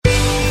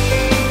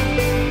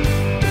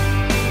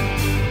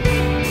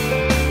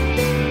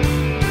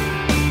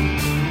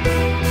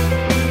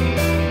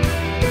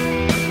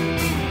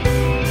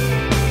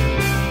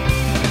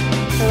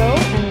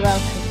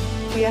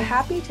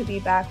happy to be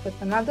back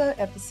with another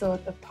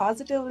episode of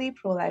Positively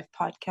Pro-Life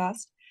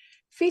podcast,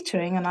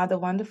 featuring another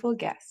wonderful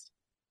guest.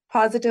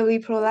 Positively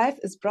Pro-Life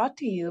is brought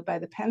to you by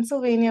the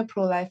Pennsylvania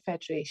Pro-Life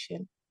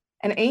Federation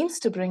and aims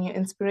to bring you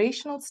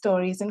inspirational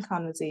stories and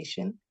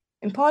conversation,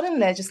 important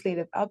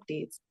legislative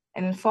updates,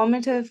 and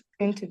informative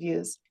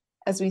interviews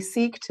as we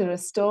seek to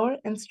restore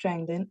and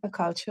strengthen a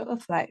culture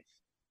of life.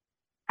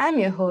 I'm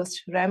your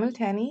host, Remil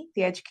Teny,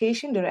 the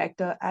Education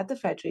Director at the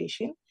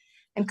Federation,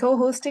 and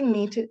co-hosting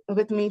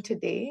with me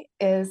today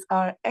is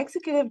our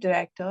Executive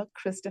Director,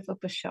 Christopher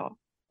Pushaw.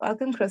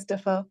 Welcome,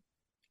 Christopher.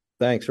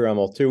 Thanks,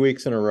 Remil. 2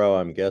 weeks in a row,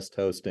 I'm guest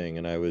hosting,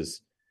 and I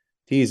was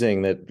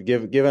teasing that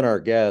given our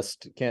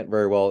guest can't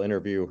very well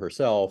interview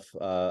herself,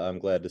 I'm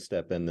glad to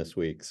step in this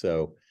week.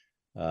 So,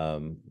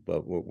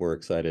 but we're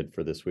excited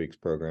for this week's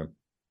program.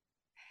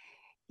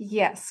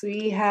 Yes,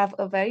 we have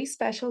a very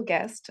special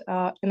guest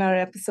in our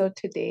episode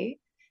today,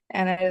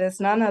 and it is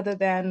none other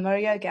than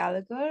Maria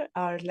Gallagher,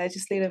 our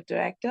Legislative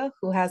Director,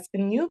 who has a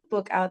new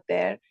book out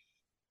there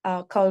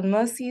called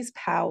Mercy's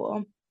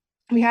Power.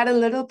 We had a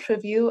little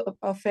preview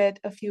of it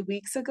a few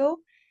weeks ago,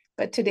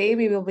 but today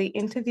we will be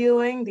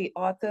interviewing the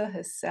author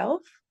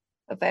herself,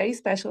 a very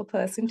special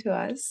person to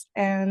us.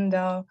 And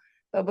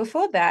but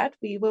before that,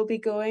 we will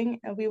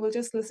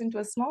just listen to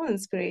a small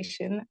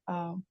inspiration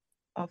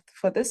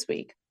for this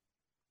week.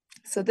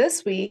 So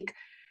this week,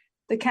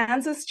 the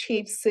Kansas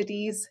Chiefs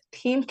City's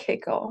team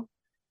kicker,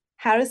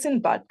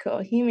 Harrison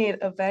Butker, he made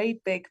a very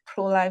big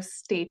pro-life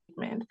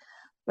statement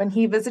when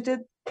he visited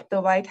the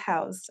White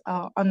House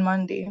on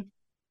Monday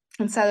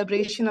in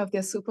celebration of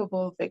their Super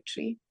Bowl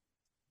victory.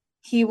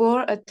 He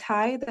wore a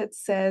tie that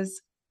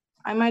says,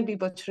 I might be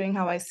butchering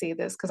how I say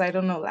this because I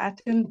don't know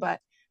Latin,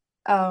 but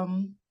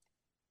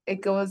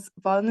it goes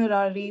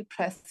vulnerari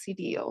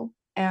presidio.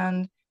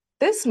 And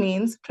this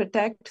means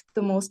protect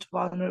the most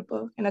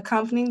vulnerable. And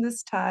accompanying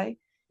this tie,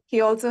 he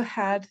also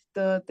had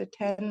the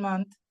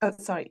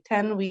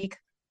 10-week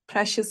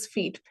precious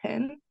feet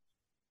pin.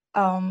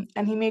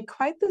 And he made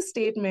quite the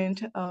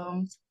statement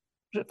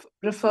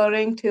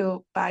referring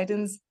to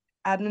Biden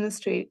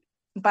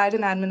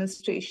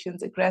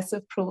administration's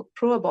aggressive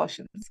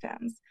pro-abortion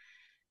stance.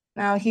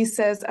 Now he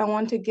says, I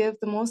want to give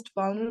the most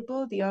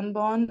vulnerable, the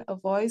unborn, a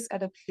voice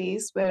at a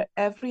place where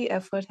every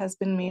effort has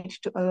been made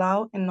to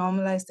allow and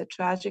normalize the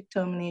tragic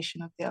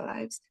termination of their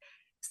lives.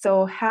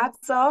 So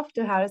hats off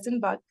to Harrison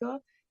Butker.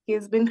 He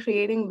has been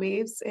creating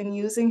waves and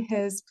using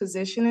his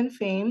position and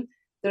fame,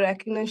 the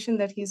recognition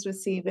that he's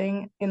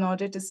receiving in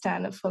order to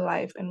stand up for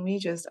life. And we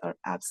just are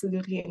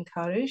absolutely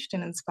encouraged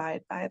and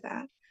inspired by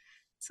that.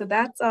 So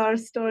that's our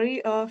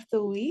story of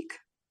the week.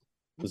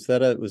 Was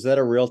that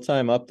a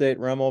real-time update,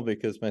 Remil?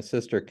 Because my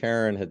sister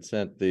Karen had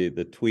sent the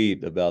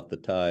tweet about the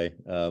tie.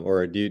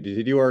 Or did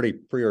you already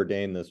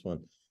preordain this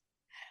one?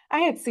 I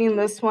had seen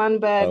this one,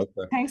 but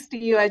Thanks to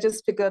you, I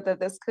just figured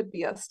that this could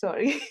be a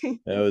story. It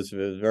was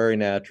very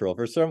natural.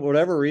 For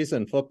whatever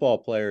reason, football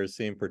players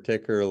seem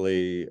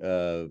particularly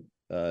into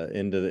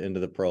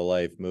the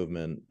pro-life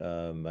movement.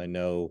 I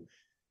know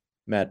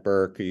Matt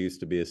Burke, who used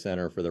to be a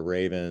center for the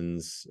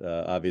Ravens,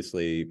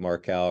 obviously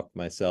Mark Houck,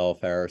 myself,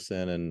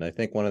 Harrison, and I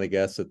think one of the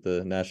guests at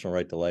the National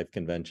Right to Life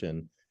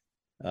Convention,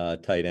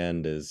 tight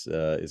end, is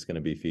going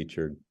to be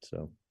featured.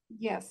 So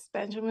yes,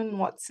 Benjamin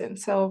Watson.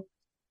 So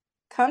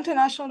come to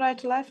National Right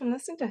to Life and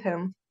listen to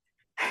him.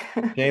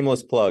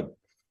 Shameless plug.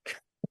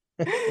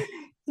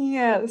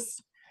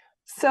 Yes.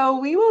 So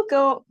we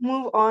will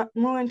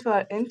move into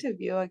our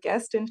interview, a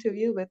guest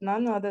interview with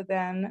none other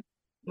than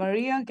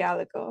Maria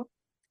Gallagher.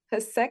 Her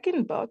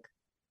second book,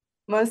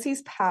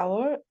 Mercy's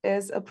Power,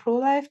 is a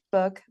pro-life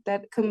book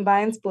that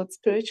combines both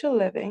spiritual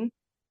living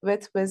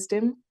with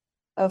wisdom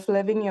of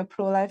living your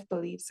pro-life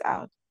beliefs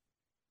out.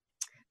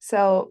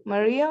 So,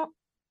 Maria,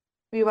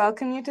 we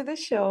welcome you to the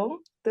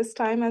show, this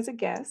time as a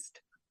guest.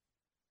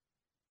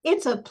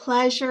 It's a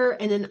pleasure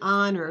and an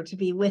honor to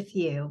be with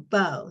you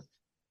both.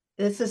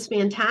 This is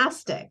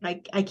fantastic.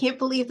 I can't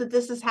believe that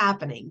this is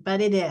happening,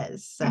 but it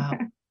is. So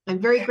I'm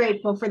very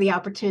grateful for the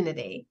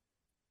opportunity.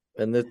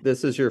 And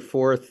this is your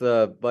fourth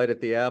bite at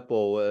the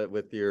apple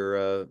with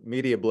your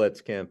Media Blitz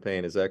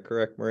campaign. Is that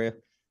correct, Maria?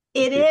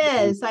 It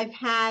is. I've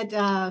had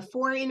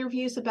 4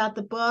 interviews about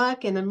the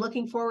book, and I'm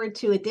looking forward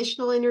to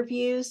additional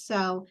interviews.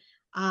 So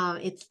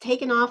it's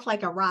taken off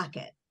like a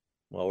rocket.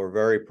 Well, we're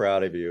very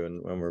proud of you,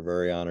 and we're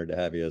very honored to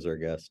have you as our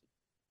guest.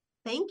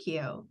 Thank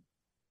you.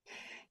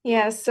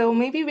 Yeah, so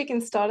maybe we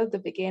can start at the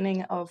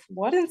beginning of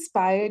what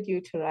inspired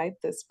you to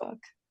write this book.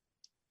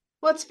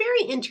 Well, it's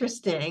very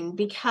interesting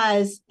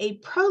because a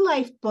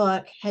pro-life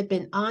book had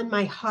been on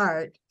my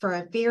heart for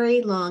a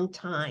very long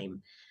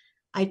time.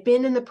 I've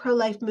been in the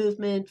pro-life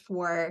movement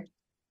for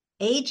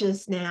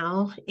ages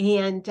now,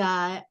 and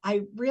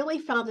I really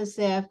felt as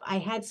if I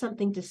had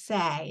something to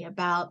say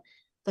about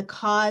the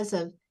cause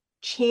of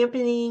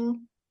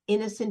championing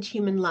innocent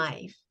human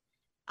life.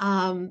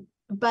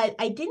 But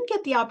I didn't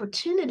get the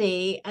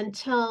opportunity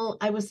until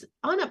I was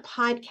on a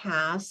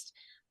podcast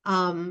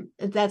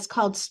that's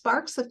called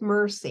Sparks of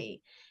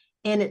Mercy.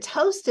 And it's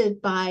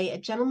hosted by a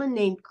gentleman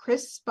named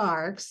Chris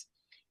Sparks.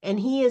 and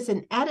he is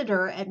an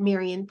editor at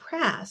Marian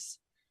Press,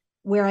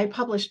 where I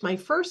published my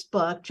first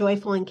book,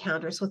 Joyful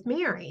Encounters with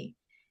Mary.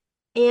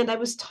 And I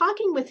was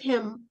talking with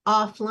him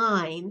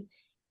offline,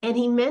 and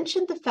he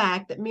mentioned the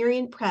fact that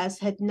Marian Press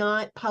had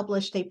not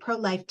published a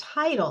pro-life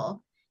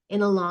title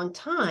in a long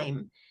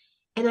time.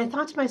 And I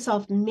thought to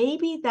myself,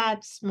 maybe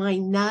that's my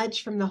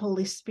nudge from the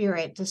Holy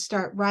Spirit to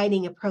start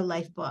writing a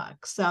pro-life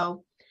book.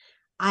 So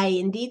I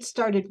indeed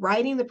started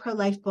writing the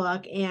pro-life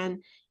book,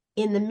 and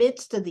in the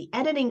midst of the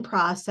editing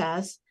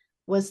process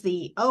was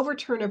the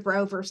overturn of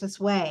Roe versus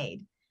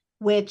Wade,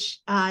 which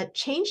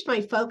changed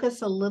my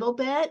focus a little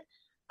bit,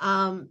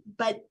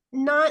 but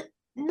not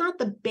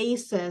the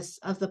basis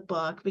of the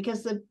book,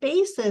 because the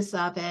basis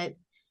of it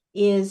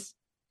is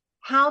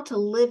how to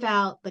live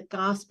out the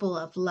gospel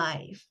of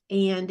life,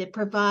 and it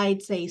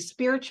provides a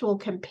spiritual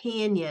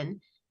companion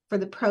for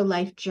the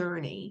pro-life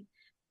journey.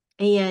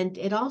 And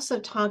it also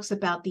talks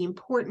about the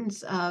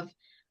importance of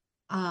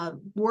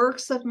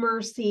works of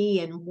mercy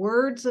and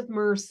words of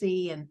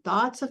mercy and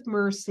thoughts of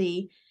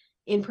mercy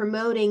in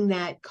promoting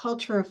that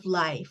culture of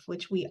life,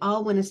 which we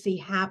all want to see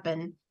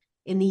happen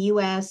in the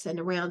US and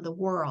around the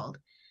world.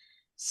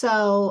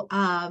 So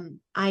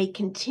I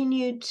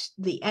continued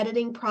the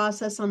editing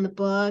process on the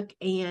book,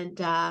 and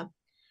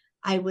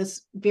I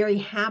was very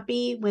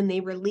happy when they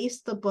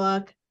released the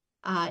book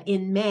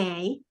in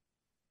May.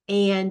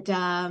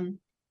 And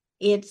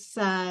it's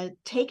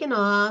taken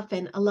off,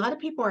 and a lot of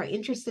people are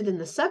interested in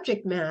the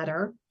subject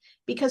matter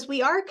because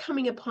we are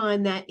coming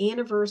upon that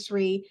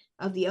anniversary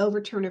of the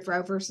overturn of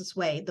Roe versus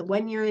Wade. The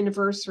 1-year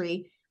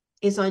anniversary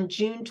is on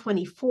June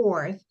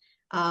 24th,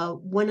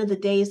 one of the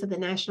days of the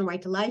National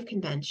Right to Life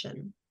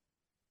Convention.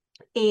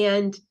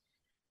 And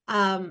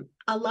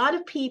a lot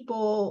of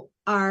people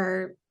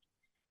are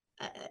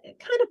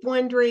kind of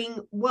wondering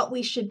what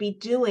we should be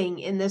doing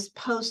in this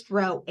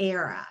post-Roe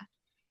era.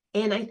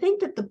 And I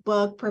think that the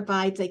book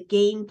provides a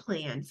game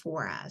plan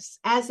for us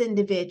as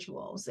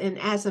individuals and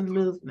as a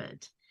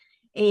movement.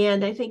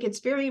 And I think it's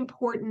very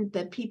important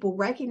that people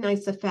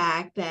recognize the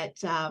fact that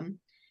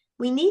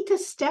we need to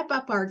step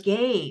up our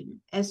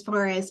game as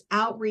far as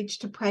outreach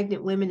to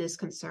pregnant women is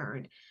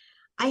concerned.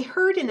 I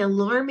heard an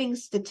alarming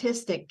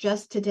statistic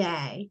just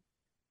today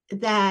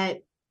that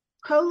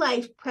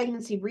pro-life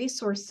pregnancy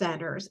resource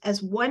centers,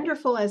 as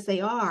wonderful as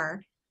they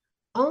are,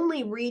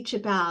 only reach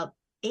about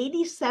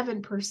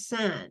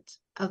 87%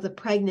 of the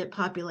pregnant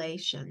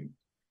population.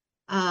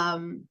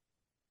 And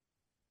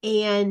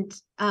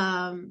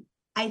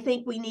I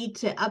think we need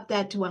to up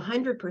that to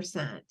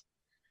 100%.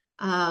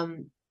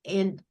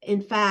 And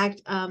in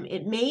fact,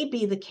 it may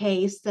be the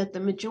case that the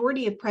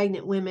majority of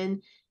pregnant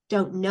women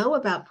don't know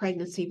about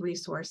pregnancy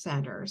resource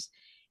centers,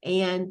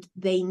 and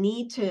they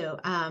need to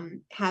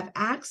have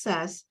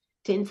access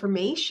to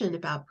information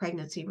about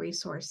pregnancy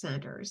resource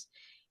centers.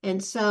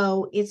 And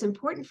so it's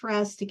important for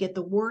us to get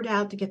the word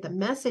out, to get the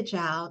message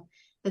out,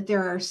 that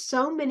there are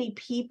so many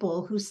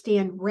people who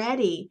stand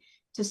ready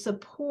to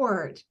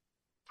support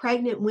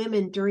pregnant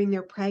women during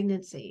their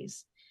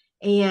pregnancies.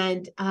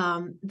 And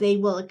they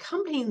will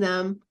accompany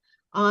them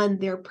on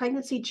their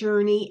pregnancy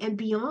journey and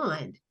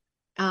beyond,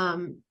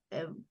 to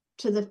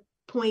the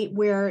point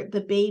where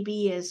the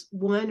baby is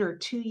 1 or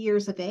 2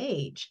 years of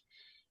age.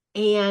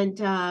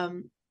 And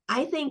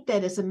I think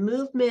that as a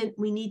movement,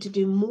 we need to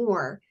do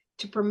more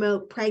to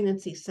promote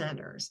pregnancy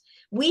centers.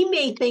 We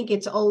may think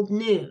it's old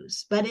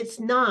news, but it's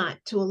not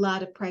to a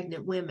lot of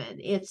pregnant women.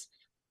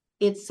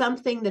 It's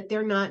something that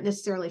they're not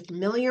necessarily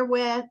familiar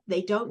with.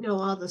 They don't know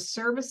all the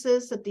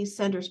services that these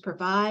centers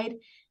provide.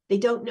 They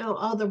don't know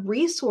all the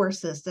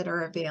resources that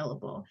are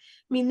available.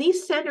 I mean,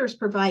 these centers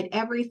provide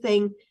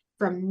everything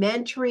from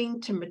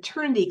mentoring to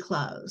maternity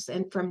clothes,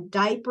 and from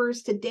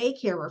diapers to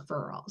daycare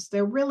referrals.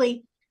 They're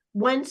really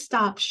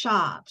one-stop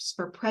shops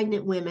for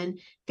pregnant women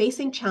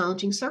facing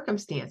challenging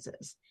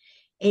circumstances.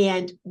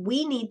 And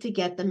we need to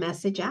get the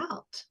message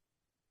out.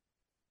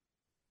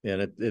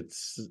 And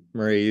it's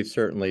Maria, you've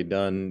certainly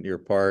done your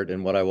part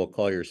in what I will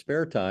call your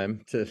spare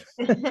time to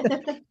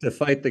to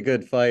fight the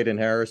good fight in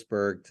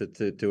Harrisburg,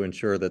 to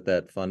ensure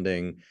that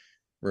funding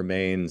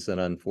remains.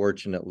 And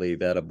unfortunately,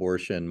 that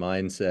abortion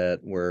mindset,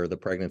 where the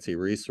pregnancy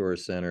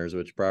resource centers,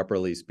 which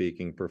properly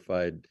speaking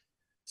provide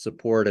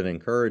support and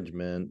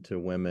encouragement to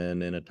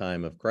women in a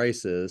time of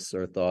crisis,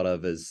 are thought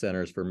of as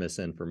centers for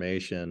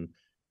misinformation.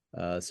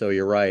 So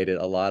you're right.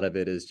 A lot of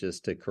it is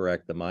just to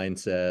correct the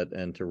mindset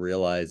and to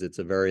realize it's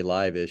a very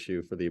live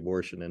issue for the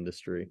abortion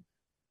industry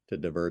to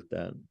divert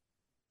that.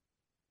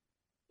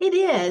 It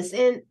is.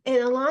 And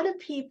a lot of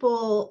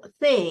people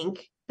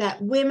think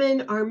that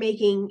women are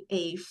making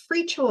a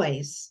free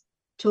choice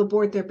to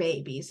abort their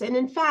babies. And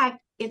in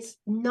fact, it's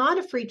not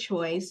a free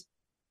choice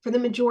for the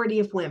majority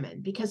of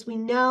women, because we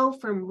know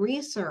from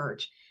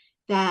research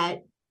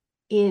that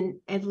in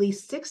at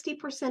least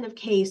 60% of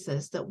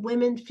cases that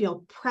women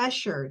feel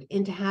pressured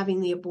into having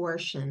the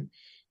abortion.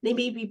 They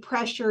may be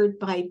pressured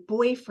by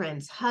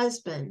boyfriends,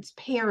 husbands,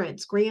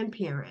 parents,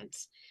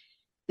 grandparents.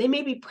 They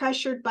may be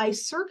pressured by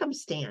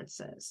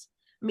circumstances,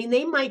 I mean,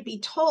 they might be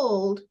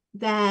told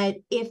that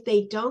if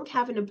they don't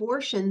have an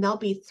abortion, they'll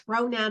be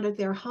thrown out of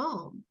their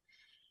home.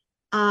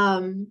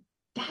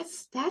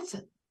 That's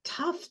a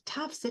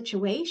tough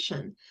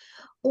situation.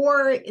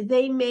 Or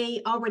they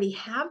may already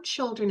have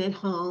children at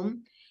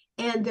home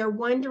and they're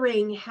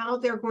wondering how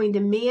they're going to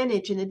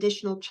manage an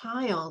additional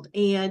child,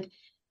 and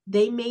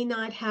they may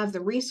not have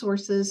the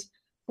resources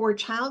for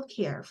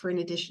childcare for an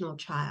additional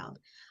child.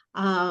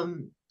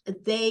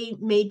 They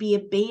may be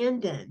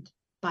abandoned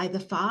by the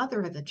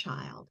father of the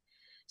child.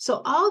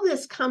 So all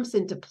this comes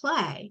into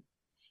play.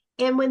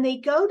 And when they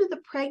go to the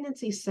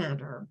pregnancy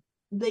center,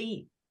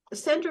 the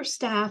center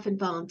staff and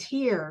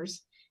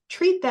volunteers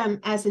treat them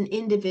as an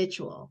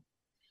individual.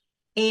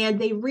 And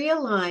they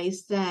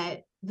realize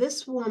that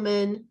this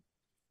woman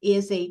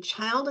is a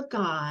child of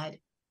God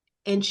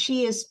and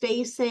she is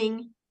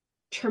facing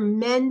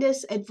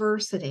tremendous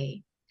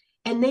adversity.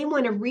 And they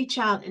want to reach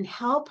out and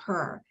help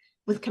her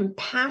with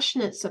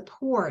compassionate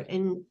support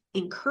and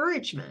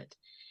encouragement.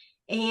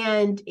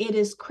 And it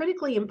is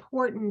critically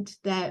important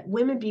that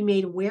women be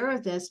made aware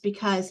of this,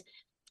 because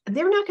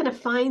they're not going to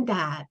find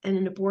that in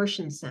an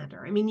abortion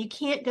center. I mean, you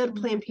can't go to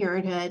Planned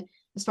Parenthood,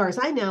 as far as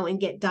I know, and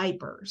get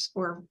diapers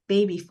or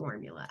baby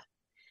formula.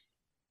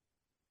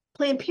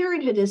 Planned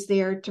Parenthood is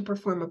there to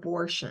perform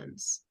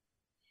abortions.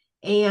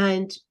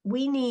 And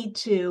we need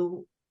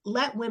to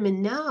let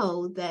women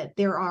know that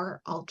there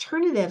are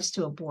alternatives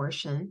to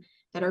abortion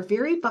that are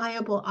very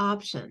viable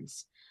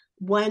options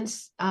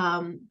once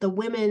the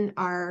women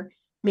are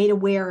made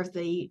aware of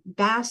the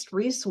vast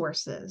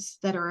resources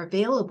that are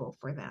available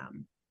for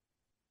them.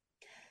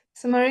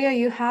 So Maria,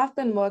 you have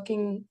been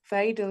working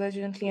very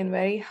diligently and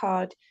very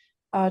hard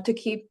to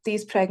keep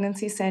these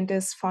pregnancy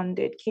centers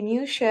funded. Can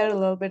you share a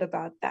little bit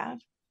about that?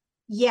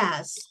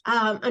 Yes.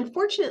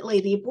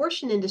 Unfortunately, the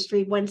abortion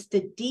industry wants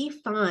to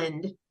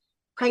defund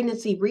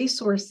pregnancy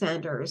resource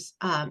centers,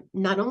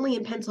 not only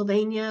in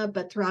Pennsylvania,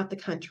 but throughout the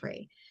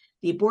country.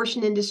 The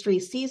abortion industry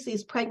sees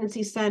these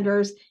pregnancy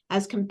centers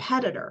as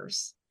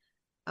competitors.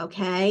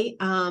 Okay.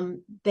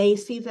 They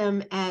see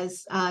them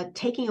as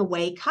taking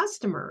away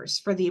customers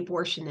for the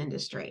abortion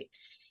industry.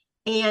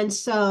 And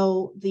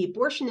so the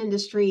abortion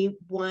industry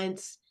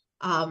wants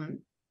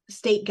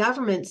state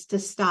governments to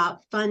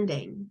stop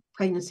funding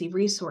pregnancy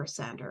resource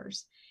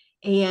centers.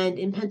 And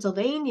in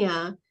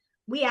Pennsylvania,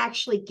 we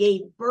actually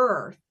gave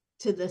birth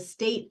to the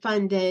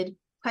state-funded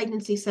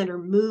pregnancy center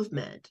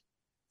movement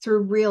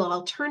through Real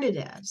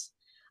Alternatives,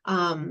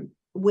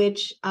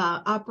 which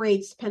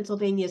operates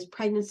Pennsylvania's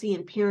Pregnancy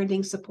and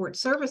Parenting Support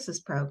Services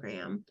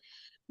program,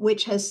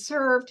 which has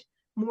served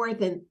more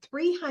than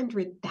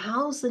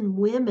 300,000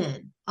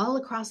 women all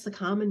across the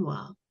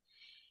Commonwealth.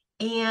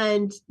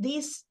 And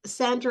these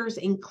centers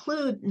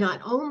include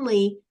not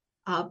only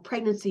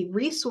pregnancy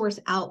resource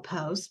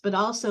outposts, but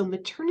also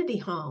maternity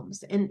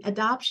homes and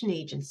adoption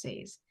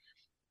agencies.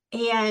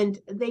 And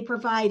they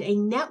provide a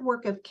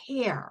network of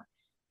care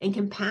and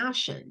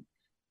compassion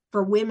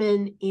for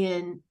women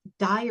in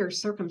dire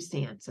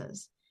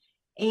circumstances.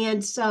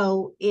 And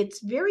so it's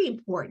very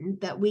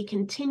important that we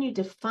continue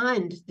to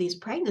fund these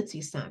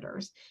pregnancy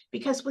centers,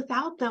 because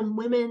without them,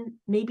 women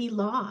may be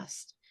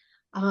lost.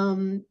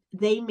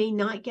 They may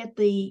not get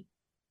the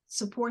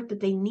support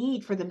that they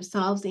need for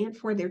themselves and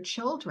for their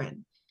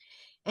children.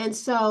 And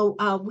so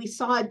we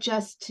saw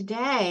just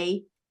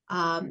today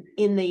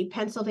in the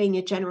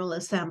Pennsylvania General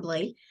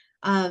Assembly,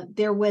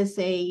 there was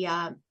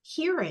a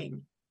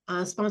hearing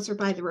sponsored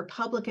by the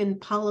Republican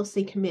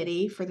Policy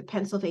Committee for the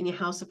Pennsylvania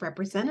House of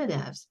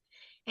Representatives.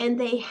 And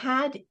they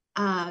had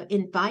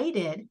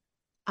invited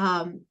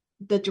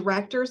the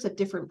directors of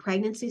different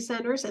pregnancy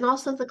centers and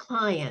also the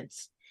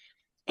clients.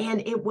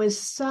 And it was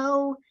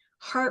so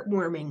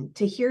heartwarming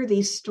to hear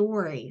these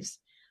stories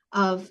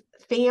of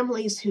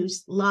families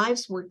whose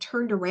lives were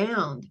turned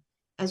around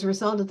as a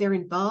result of their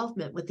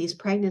involvement with these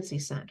pregnancy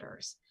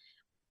centers.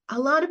 A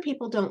lot of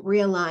people don't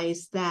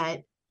realize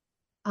that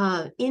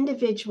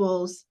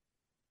individuals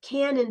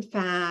can, in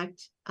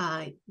fact,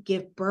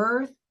 give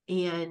birth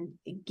and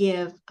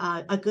give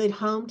a good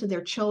home to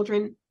their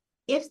children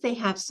if they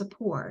have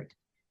support.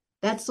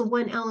 That's the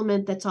one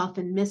element that's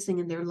often missing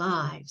in their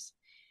lives.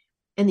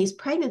 And these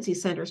pregnancy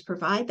centers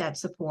provide that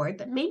support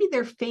that maybe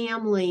their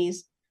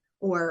families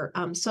or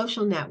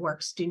social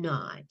networks do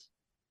not.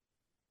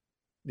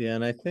 Yeah,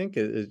 and I think,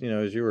 as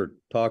you were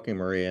talking,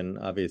 Maria, and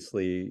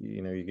obviously,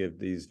 you give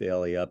these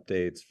daily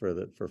updates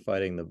for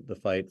fighting the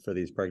fight for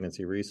these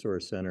pregnancy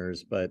resource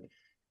centers, but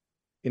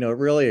it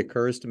really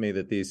occurs to me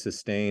that these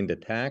sustained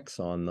attacks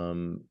on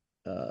them,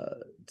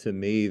 to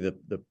me, the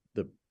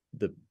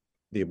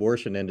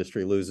abortion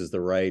industry loses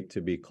the right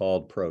to be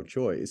called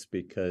pro-choice,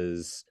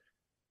 because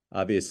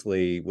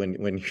obviously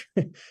when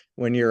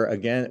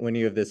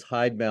you have this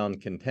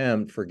hidebound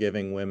contempt for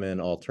giving women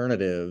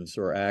alternatives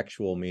or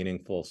actual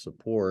meaningful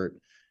support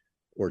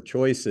or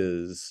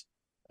choices,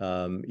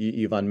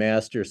 you've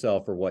unmasked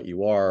yourself for what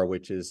you are,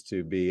 which is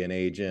to be an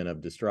agent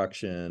of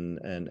destruction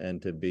and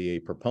to be a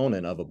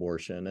proponent of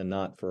abortion and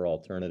not for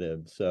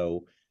alternatives.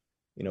 So,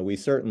 we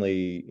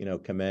certainly,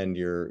 commend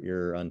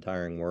your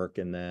untiring work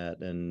in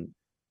that. And,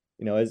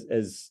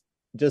 as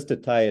just to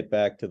tie it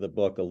back to the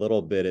book a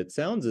little bit, it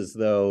sounds as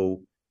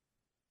though,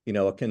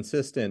 a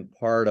consistent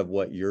part of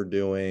what you're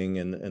doing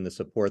and the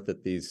support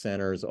that these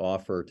centers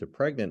offer to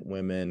pregnant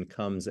women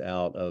comes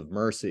out of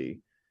mercy.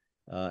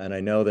 And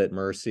I know that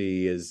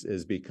mercy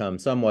is become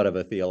somewhat of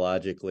a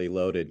theologically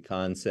loaded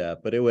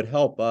concept, but it would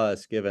help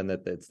us, given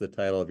that it's the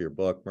title of your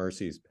book,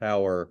 Mercy's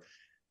Power,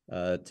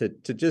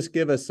 to just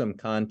give us some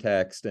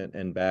context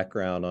and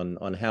background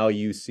on how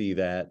you see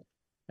that,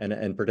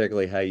 and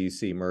particularly how you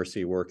see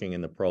mercy working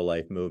in the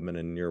pro-life movement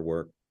and in your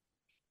work.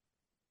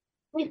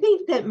 I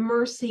think that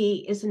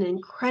mercy is an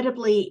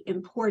incredibly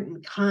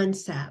important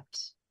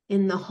concept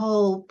in the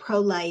whole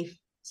pro-life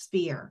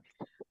sphere,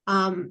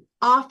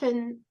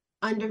 often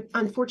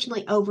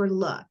unfortunately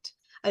overlooked.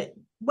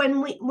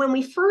 When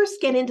we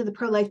first get into the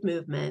pro-life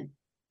movement,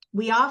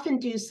 we often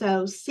do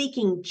so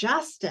seeking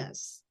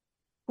justice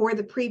for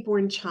the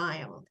preborn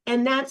child.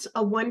 And that's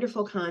a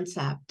wonderful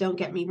concept, don't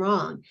get me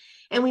wrong.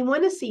 And we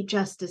want to see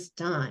justice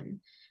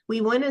done.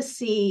 We want to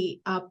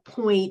see a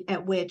point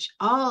at which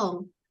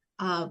all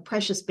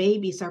precious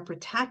babies are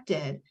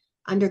protected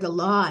under the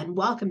law and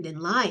welcomed in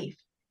life.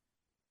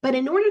 But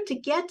in order to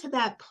get to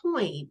that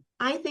point,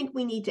 I think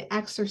we need to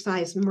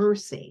exercise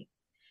mercy,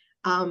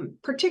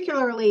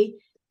 particularly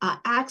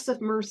acts of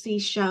mercy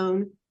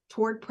shown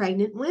toward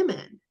pregnant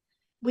women.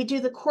 We do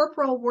the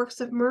corporal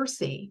works of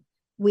mercy.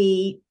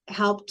 We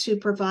help to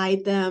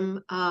provide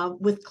them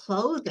with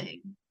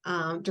clothing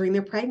during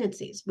their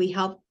pregnancies. We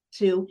help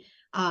to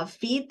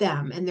feed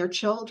them and their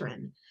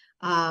children.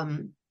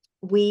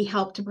 We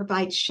help to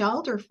provide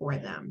shelter for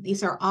them.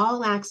 These are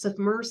all acts of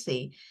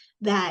mercy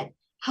that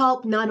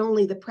help not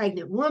only the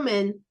pregnant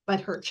woman,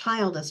 but her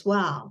child as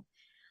well.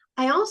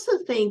 I also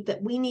think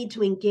that we need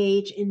to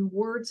engage in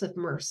words of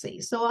mercy.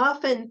 So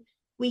often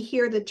we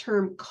hear the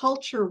term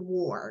culture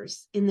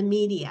wars in the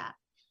media.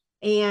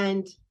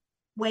 And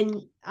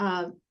when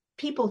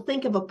people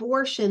think of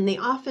abortion, they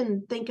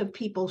often think of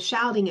people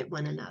shouting at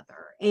one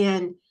another.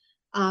 And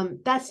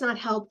that's not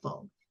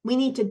helpful. We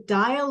need to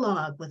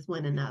dialogue with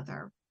one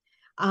another.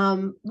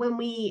 When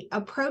we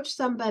approach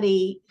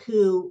somebody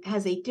who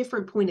has a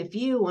different point of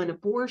view on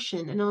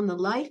abortion and on the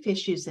life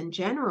issues in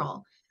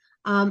general,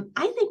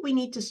 I think we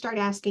need to start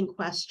asking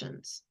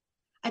questions.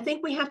 I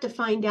think we have to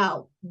find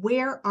out,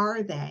 where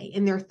are they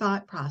in their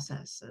thought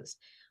processes?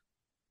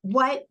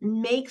 What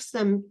makes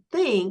them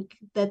think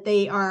that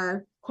they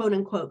are, quote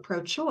unquote,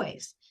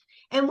 pro-choice?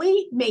 And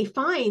we may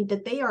find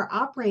that they are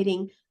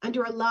operating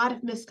under a lot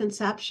of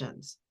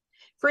misconceptions.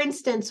 For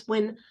instance,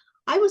 when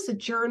I was a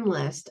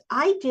journalist,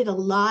 I did a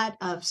lot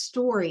of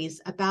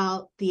stories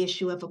about the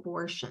issue of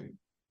abortion,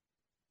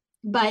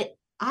 but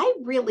I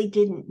really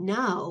didn't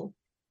know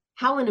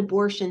how an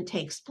abortion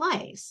takes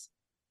place.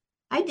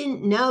 I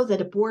didn't know that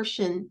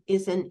abortion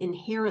is an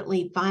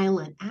inherently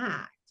violent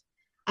act.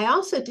 I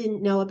also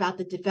didn't know about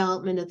the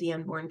development of the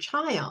unborn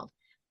child.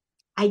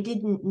 I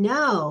didn't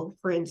know,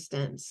 for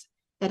instance,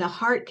 that a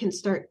heart can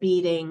start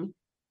beating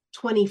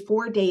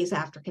 24 days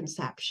after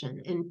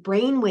conception, and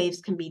brain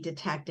waves can be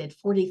detected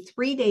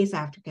 43 days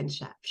after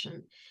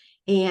conception.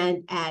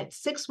 And at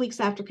 6 weeks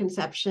after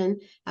conception,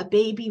 a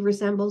baby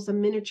resembles a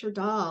miniature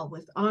doll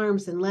with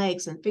arms and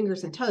legs and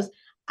fingers and toes.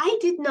 I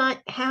did not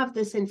have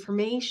this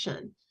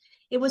information.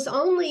 It was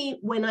only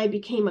when I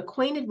became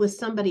acquainted with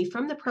somebody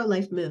from the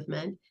pro-life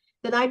movement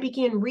that I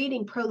began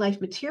reading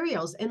pro-life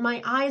materials, and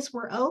my eyes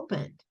were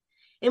opened.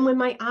 And when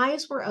my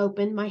eyes were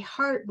opened, my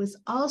heart was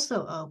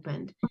also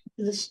opened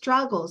to the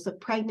struggles of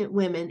pregnant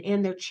women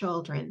and their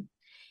children.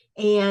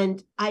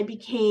 And I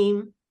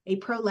became a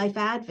pro-life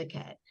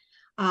advocate.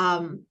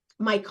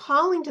 My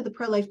calling to the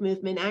pro-life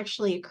movement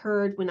actually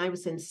occurred when I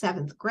was in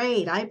 7th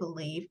grade, I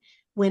believe,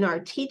 when our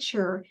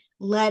teacher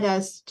led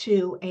us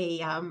to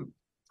a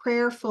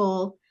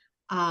prayerful,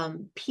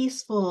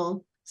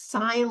 peaceful,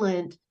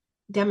 silent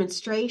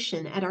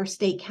demonstration at our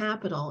state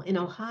capitol in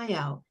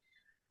Ohio.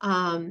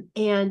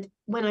 And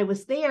when I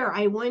was there,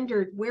 I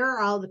wondered, where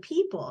are all the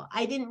people?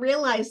 I didn't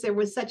realize there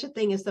was such a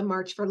thing as the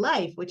March for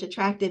Life, which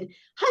attracted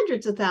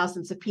hundreds of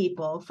thousands of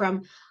people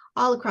from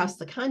all across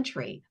the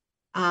country.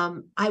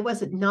 I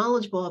wasn't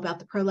knowledgeable about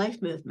the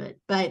pro-life movement,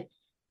 but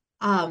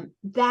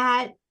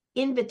that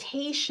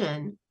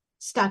invitation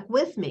stuck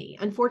with me.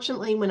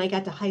 Unfortunately, when I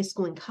got to high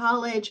school and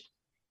college,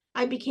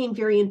 I became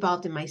very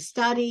involved in my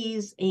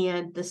studies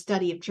and the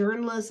study of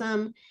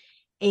journalism.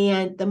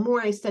 And the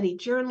more I studied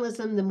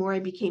journalism, the more I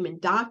became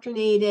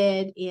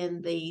indoctrinated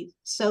in the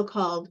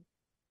so-called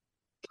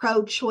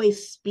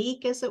pro-choice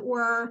speak, as it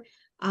were,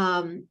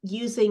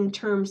 using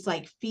terms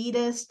like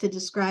fetus to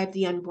describe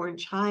the unborn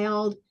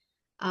child,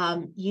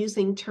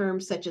 using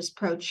terms such as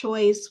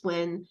pro-choice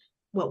when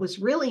what was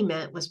really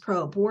meant was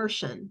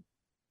pro-abortion.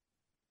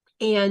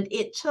 And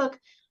it took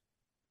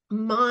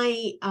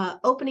my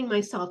opening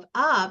myself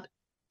up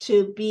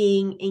to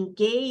being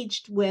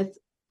engaged with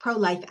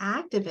pro-life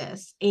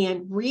activists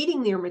and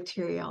reading their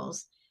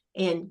materials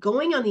and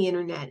going on the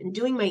internet and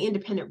doing my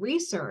independent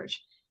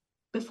research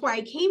before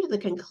I came to the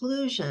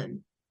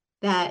conclusion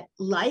that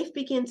life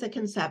begins at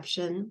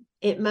conception.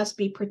 It must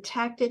be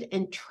protected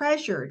and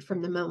treasured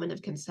from the moment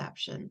of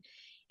conception,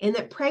 and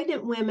that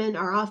pregnant women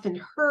are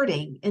often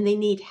hurting and they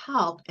need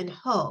help and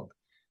hope,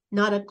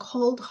 not a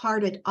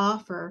cold-hearted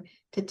offer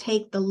to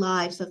take the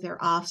lives of their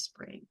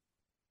offspring.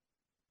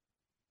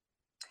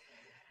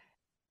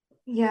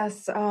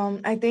 Yes,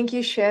 I think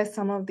you share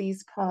some of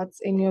these thoughts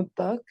in your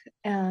book,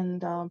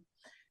 and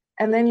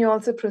then you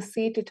also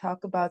proceed to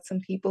talk about some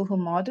people who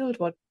modeled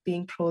what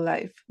being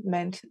pro-life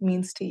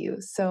means to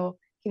you. So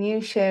can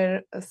you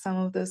share some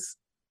of those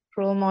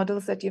role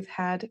models that you've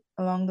had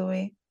along the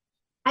way?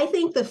 I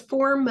think the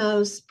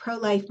foremost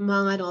pro-life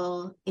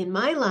model in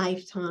my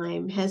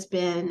lifetime has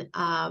been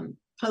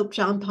Pope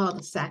John Paul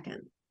II.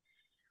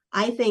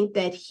 I think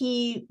that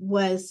he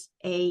was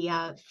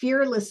a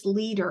fearless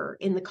leader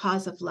in the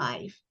cause of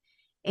life.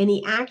 And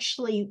he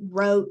actually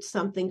wrote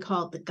something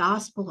called the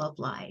Gospel of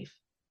Life,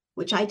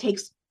 which I take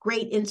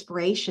great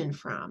inspiration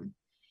from.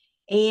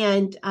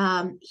 And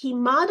he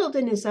modeled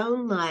in his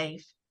own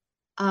life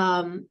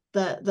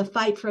the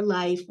fight for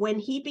life when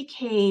he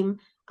became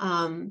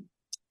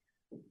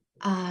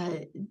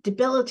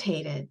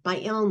debilitated by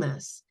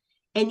illness,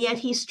 and yet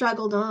he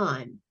struggled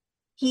on.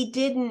 He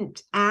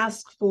didn't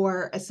ask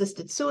for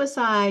assisted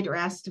suicide or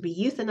ask to be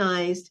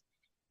euthanized.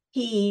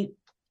 He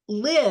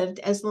lived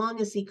as long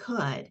as he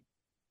could,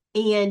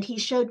 and he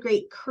showed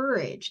great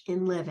courage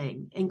in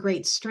living and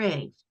great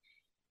strength.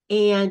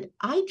 And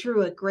I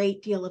drew a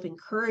great deal of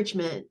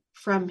encouragement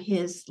from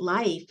his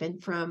life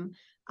and from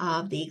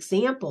the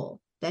example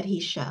that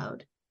he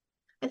showed.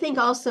 I think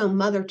also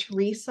Mother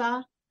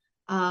Teresa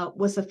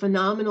was a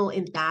phenomenal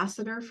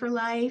ambassador for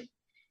life.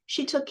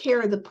 She took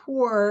care of the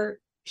poor.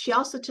 She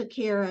also took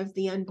care of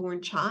the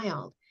unborn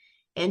child.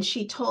 And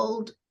she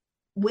told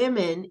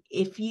women,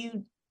 if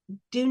you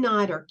do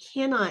not or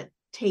cannot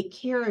take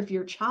care of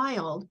your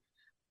child,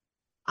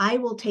 I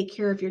will take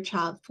care of your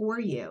child for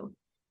you.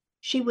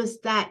 She was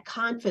that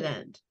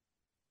confident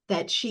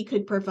that she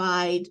could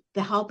provide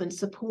the help and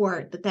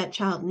support that that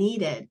child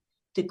needed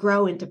to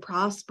grow and to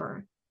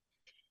prosper.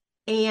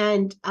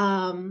 And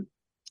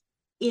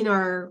in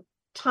our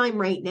time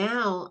right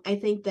now, I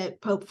think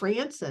that Pope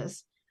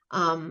Francis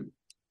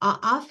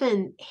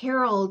often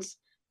heralds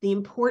the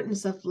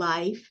importance of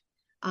life.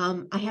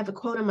 I have a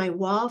quote on my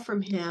wall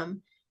from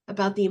him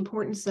about the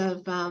importance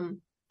of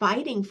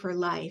fighting for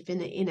life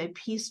in a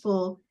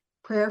peaceful,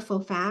 prayerful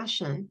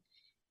fashion.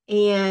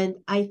 And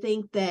I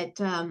think that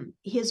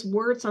his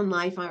words on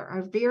life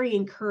are very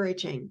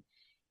encouraging.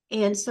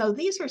 And so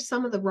these are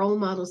some of the role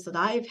models that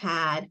I've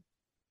had.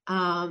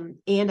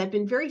 And I've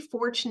been very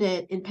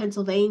fortunate in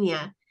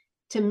Pennsylvania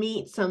to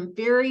meet some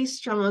very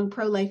strong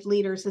pro-life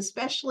leaders,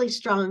 especially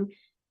strong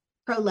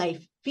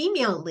pro-life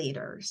female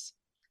leaders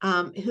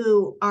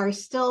who are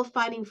still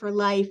fighting for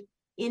life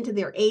into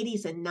their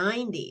 80s and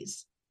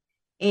 90s.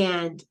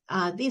 And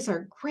these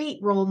are great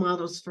role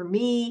models for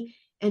me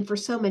and for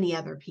so many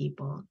other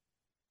people.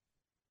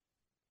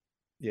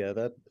 Yeah,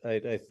 that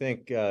I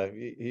think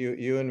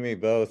you and me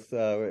both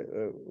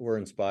were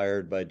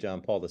inspired by John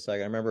Paul II.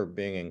 I remember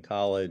being in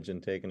college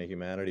and taking a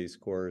humanities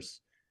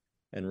course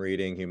and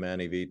reading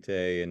Humani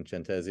Vitae and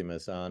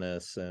Centesimus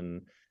Annus,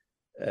 and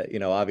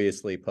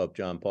obviously Pope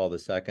John Paul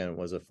II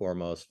was a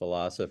foremost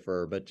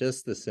philosopher, but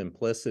just the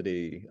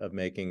simplicity of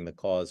making the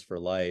cause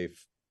for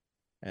life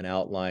and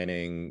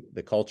outlining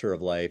the culture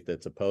of life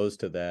that's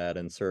opposed to that.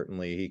 And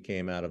certainly he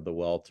came out of the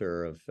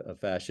welter of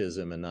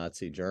fascism and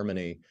Nazi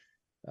Germany.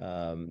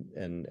 And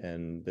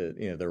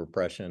the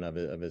repression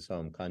of his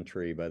home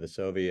country by the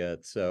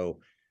Soviets. So,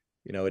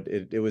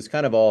 it was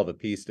kind of all of a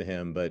piece to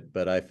him,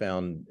 but I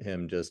found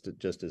him just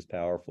as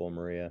powerful,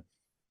 Maria.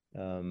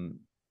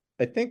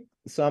 I think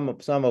some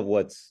of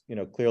what's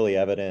clearly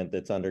evident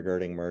that's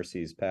undergirding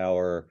Mercy's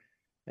power,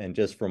 and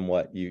just from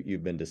what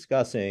you've been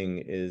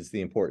discussing, is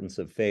the importance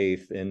of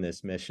faith in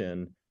this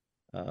mission.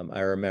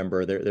 I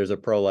remember there's a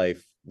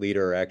pro-life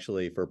leader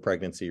actually for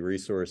pregnancy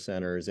resource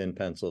centers in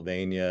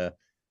Pennsylvania,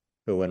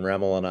 who, when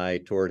Remil and I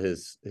toured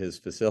his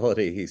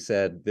facility, he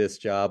said, "This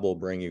job will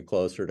bring you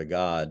closer to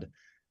God."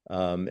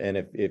 And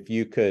if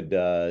you could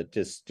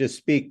just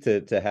speak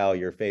to how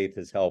your faith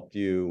has helped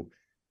you,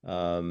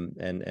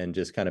 and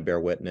just kind of bear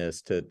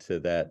witness to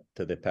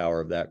the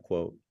power of that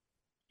quote.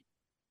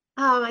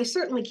 I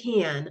certainly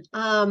can.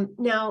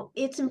 Now,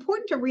 it's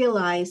important to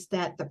realize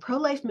that the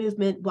pro-life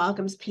movement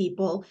welcomes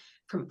people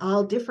from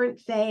all different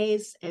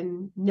faiths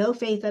and no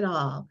faith at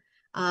all.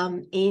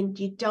 And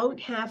you don't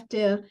have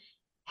to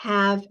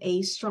have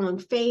a strong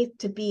faith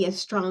to be a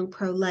strong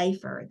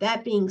pro-lifer.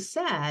 That being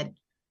said,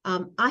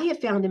 I have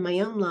found in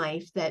my own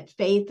life that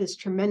faith is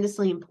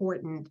tremendously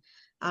important.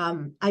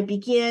 I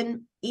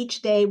begin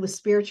each day with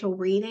spiritual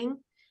reading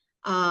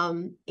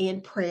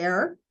and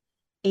prayer,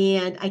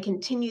 and I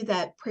continue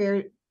that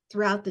prayer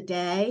throughout the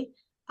day.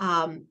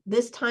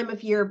 This time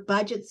of year,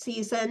 budget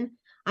season,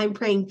 I'm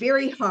praying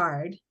very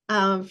hard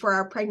for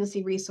our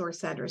pregnancy resource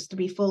centers to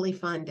be fully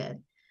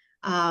funded.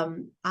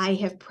 I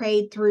have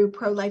prayed through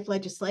pro-life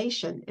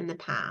legislation in the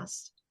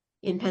past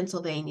in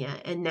Pennsylvania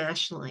and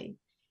nationally.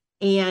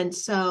 And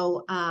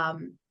so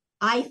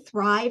I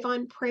thrive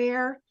on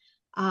prayer.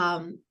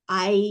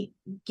 I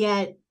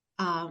get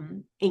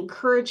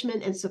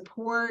encouragement and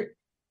support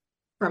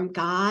from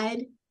God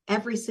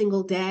every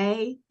single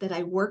day that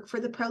I work for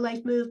the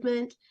pro-life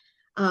movement.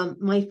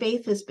 My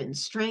faith has been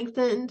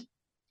strengthened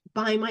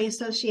by my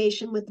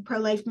association with the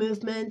pro-life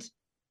movement.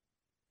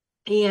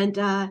 And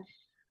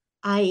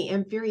I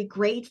am very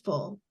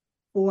grateful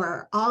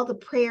for all the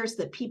prayers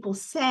that people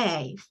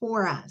say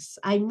for us.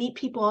 I meet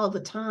people all the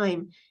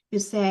time who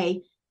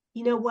say,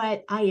 you know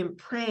what, I am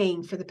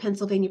praying for the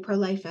Pennsylvania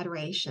Pro-Life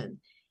Federation.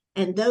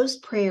 And those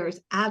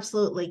prayers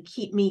absolutely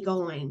keep me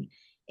going.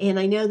 And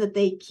I know that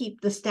they keep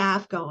the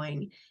staff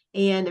going.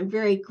 And I'm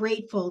very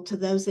grateful to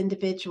those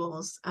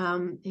individuals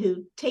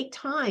who take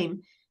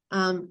time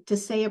to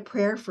say a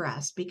prayer for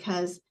us,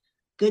 because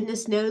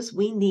goodness knows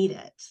we need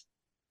it.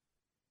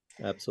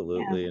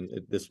 Absolutely. And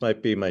this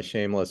might be my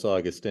shameless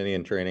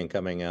Augustinian training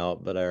coming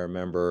out, but I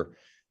remember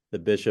the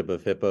Bishop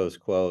of Hippo's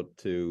quote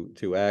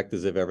to act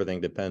as if everything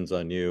depends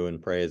on you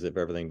and pray as if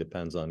everything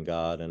depends on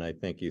God. And I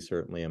think you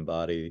certainly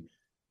embody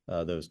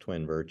those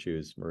twin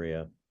virtues,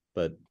 Maria.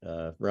 But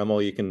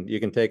Remil, you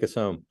can take us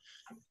home.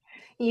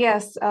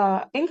 Yes.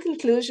 In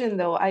conclusion,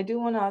 though, I do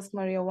want to ask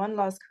Maria one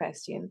last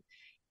question.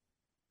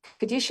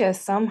 Could you share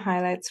some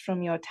highlights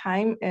from your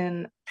time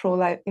in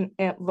pro-life,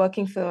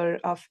 working for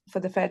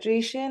the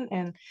Federation?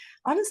 And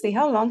honestly,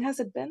 how long has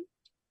it been?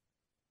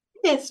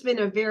 It's been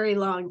a very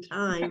long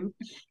time.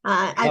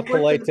 Not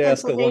polite to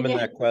ask a woman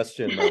that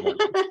question. I've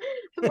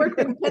worked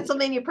for the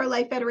Pennsylvania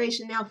Pro-Life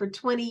Federation now for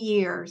 20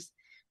 years,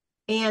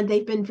 and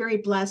they've been very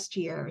blessed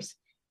years.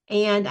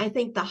 And I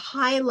think the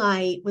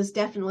highlight was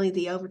definitely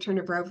the overturn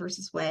of Roe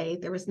versus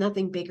Wade. There was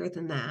nothing bigger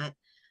than that.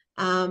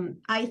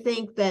 I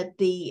think that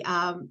the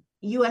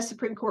U.S.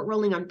 Supreme Court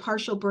ruling on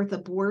partial birth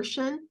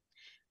abortion,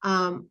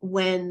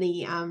 when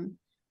the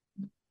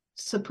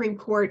Supreme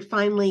Court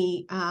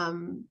finally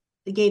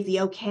gave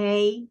the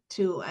okay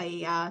to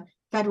a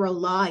federal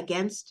law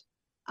against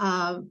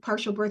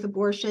partial birth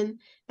abortion,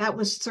 that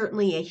was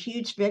certainly a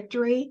huge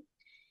victory.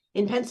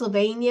 In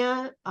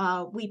Pennsylvania,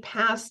 we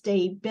passed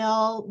a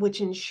bill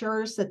which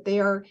ensures that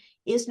there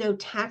is no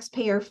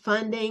taxpayer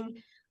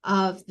funding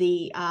of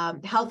the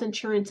health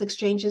insurance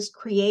exchanges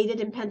created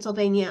in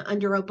Pennsylvania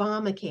under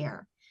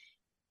Obamacare.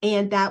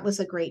 And that was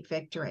a great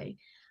victory.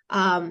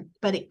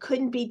 But it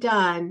couldn't be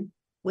done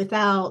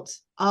without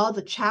all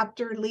the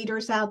chapter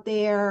leaders out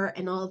there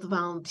and all the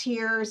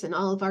volunteers and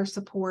all of our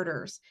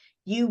supporters.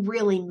 You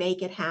really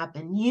make it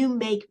happen. You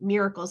make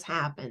miracles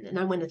happen. And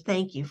I want to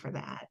thank you for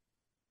that.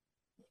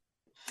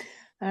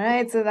 All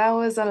right, so that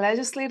was our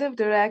Legislative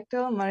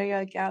Director,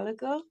 Maria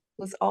Gallagher,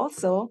 who's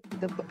also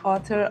the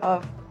author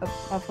of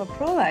a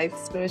pro-life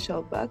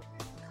spiritual book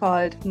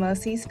called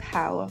Mercy's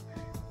Power.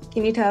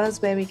 Can you tell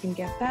us where we can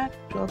get that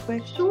real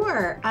quick?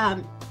 Sure.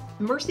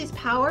 Mercy's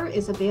Power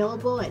is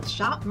available at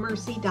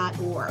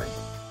shopmercy.org.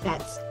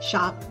 That's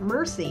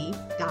shopmercy.org.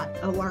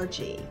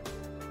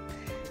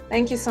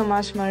 Thank you so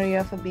much,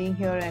 Maria, for being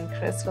here, and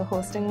Chris for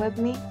hosting with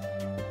me.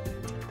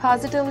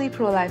 Positively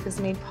Pro-Life is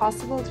made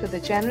possible through the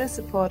generous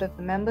support of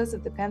the members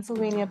of the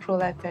Pennsylvania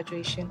Pro-Life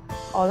Federation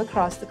all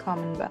across the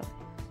Commonwealth.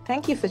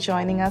 Thank you for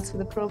joining us for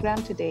the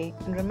program today,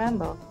 and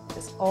remember,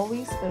 there's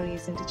always a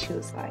reason to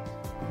choose life.